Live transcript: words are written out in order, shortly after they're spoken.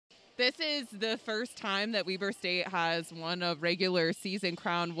This is the first time that Weber State has won a regular season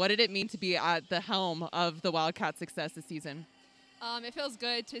crown. What did it mean to be at the helm of the Wildcat success this season? It feels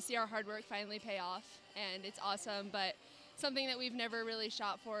good to see our hard work finally pay off, and it's awesome, but something that we've never really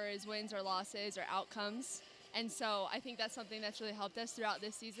shot for is wins or losses or outcomes. And so I think that's something that's really helped us throughout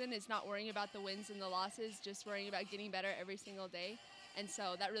this season is not worrying about the wins and the losses, just worrying about getting better every single day. And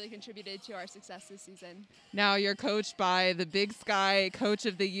so that really contributed to our success this season. Now you're coached by the Big Sky Coach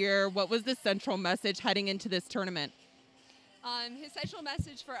of the Year. What was the central message heading into this tournament? His central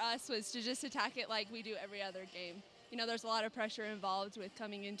message for us was to just attack it like we do every other game. You know, there's a lot of pressure involved with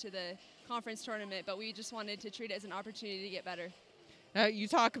coming into the conference tournament, but we just wanted to treat it as an opportunity to get better. You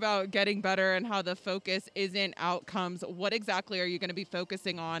talk about getting better and how the focus isn't outcomes. What exactly are you going to be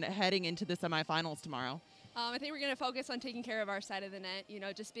focusing on heading into the semifinals tomorrow? I think we're going to focus on taking care of our side of the net, you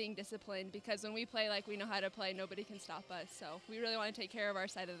know, just being disciplined, because when we play like we know how to play, nobody can stop us. So we really want to take care of our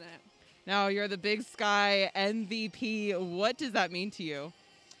side of the net. Now you're the Big Sky MVP. What does that mean to you?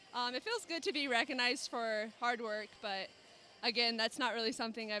 It feels good to be recognized for hard work, but again, that's not really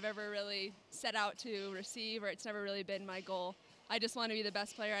something I've ever really set out to receive, or it's never really been my goal. I just want to be the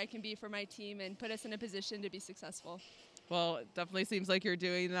best player I can be for my team and put us in a position to be successful. Well, it definitely seems like you're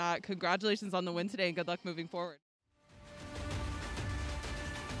doing that. Congratulations on the win today and good luck moving forward.